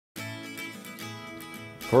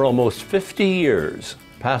For almost 50 years,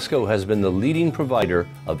 PASCO has been the leading provider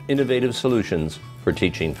of innovative solutions for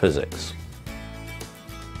teaching physics.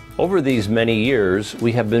 Over these many years,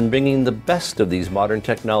 we have been bringing the best of these modern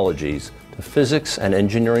technologies to physics and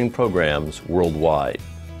engineering programs worldwide.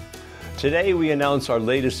 Today, we announce our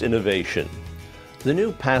latest innovation, the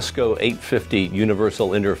new PASCO 850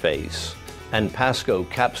 Universal Interface and PASCO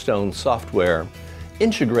Capstone software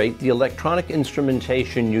integrate the electronic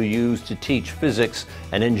instrumentation you use to teach physics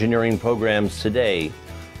and engineering programs today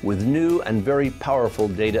with new and very powerful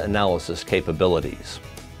data analysis capabilities.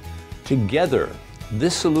 Together,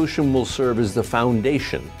 this solution will serve as the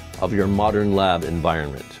foundation of your modern lab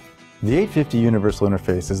environment. The 850 Universal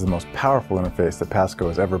Interface is the most powerful interface that PASCO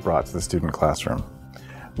has ever brought to the student classroom.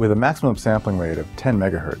 With a maximum sampling rate of 10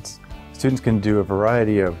 megahertz, students can do a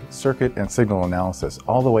variety of circuit and signal analysis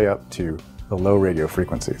all the way up to the low radio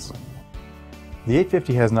frequencies. The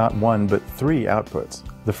 850 has not one but three outputs.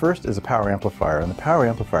 The first is a power amplifier, and the power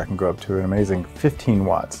amplifier can go up to an amazing 15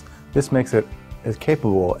 watts. This makes it as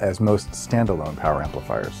capable as most standalone power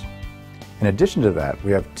amplifiers. In addition to that,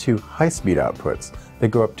 we have two high-speed outputs that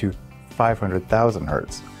go up to 500,000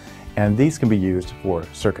 hertz, and these can be used for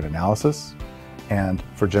circuit analysis and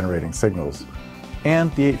for generating signals.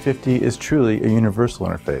 And the 850 is truly a universal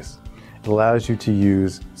interface. It allows you to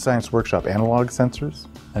use Science Workshop analog sensors,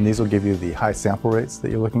 and these will give you the high sample rates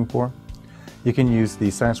that you're looking for. You can use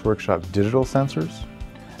the Science Workshop digital sensors,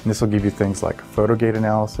 and this will give you things like photogate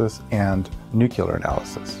analysis and nuclear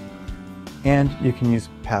analysis. And you can use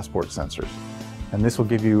passport sensors, and this will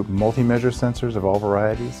give you multi-measure sensors of all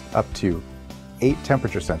varieties, up to 8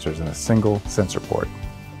 temperature sensors in a single sensor port.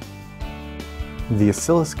 The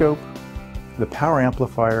oscilloscope, the power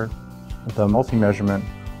amplifier, the multi-measurement,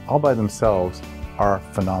 all by themselves are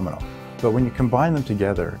phenomenal. But when you combine them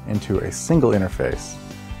together into a single interface,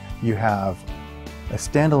 you have a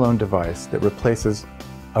standalone device that replaces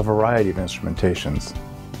a variety of instrumentations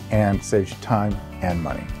and saves you time and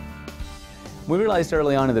money. We realized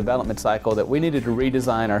early on in the development cycle that we needed to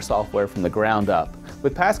redesign our software from the ground up.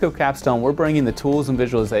 With PASCO Capstone, we're bringing the tools and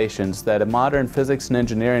visualizations that a modern physics and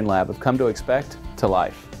engineering lab have come to expect to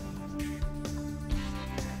life.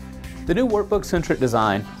 The new workbook-centric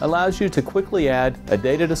design allows you to quickly add a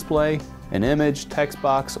data display, an image, text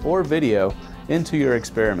box, or video into your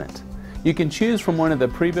experiment. You can choose from one of the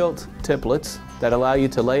pre-built templates that allow you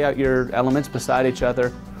to lay out your elements beside each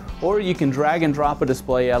other, or you can drag and drop a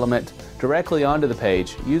display element directly onto the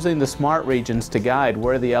page using the smart regions to guide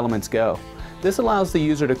where the elements go. This allows the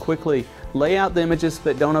user to quickly lay out the images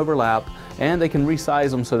that don't overlap, and they can resize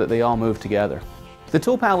them so that they all move together. The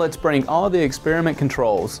tool palettes bring all the experiment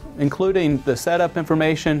controls, including the setup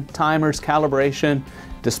information, timers, calibration,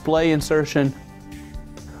 display insertion,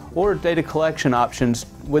 or data collection options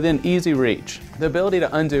within easy reach. The ability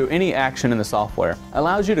to undo any action in the software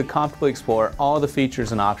allows you to comfortably explore all the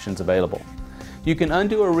features and options available. You can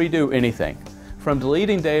undo or redo anything, from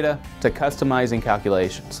deleting data to customizing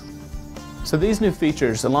calculations. So these new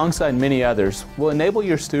features, alongside many others, will enable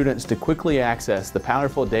your students to quickly access the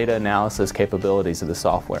powerful data analysis capabilities of the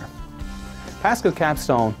software. PASCO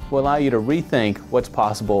Capstone will allow you to rethink what's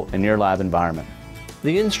possible in your lab environment.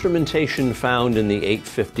 The instrumentation found in the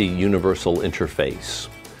 850 Universal Interface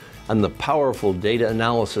and the powerful data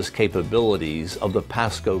analysis capabilities of the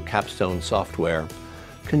PASCO Capstone software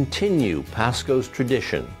continue PASCO's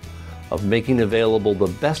tradition of making available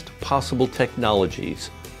the best possible technologies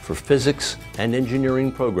for physics and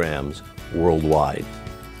engineering programs worldwide.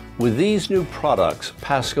 With these new products,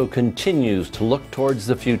 PASCO continues to look towards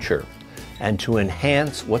the future and to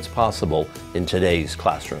enhance what's possible in today's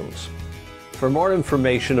classrooms. For more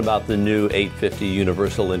information about the new 850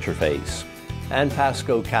 Universal Interface and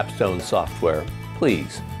PASCO Capstone software,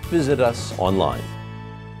 please visit us online.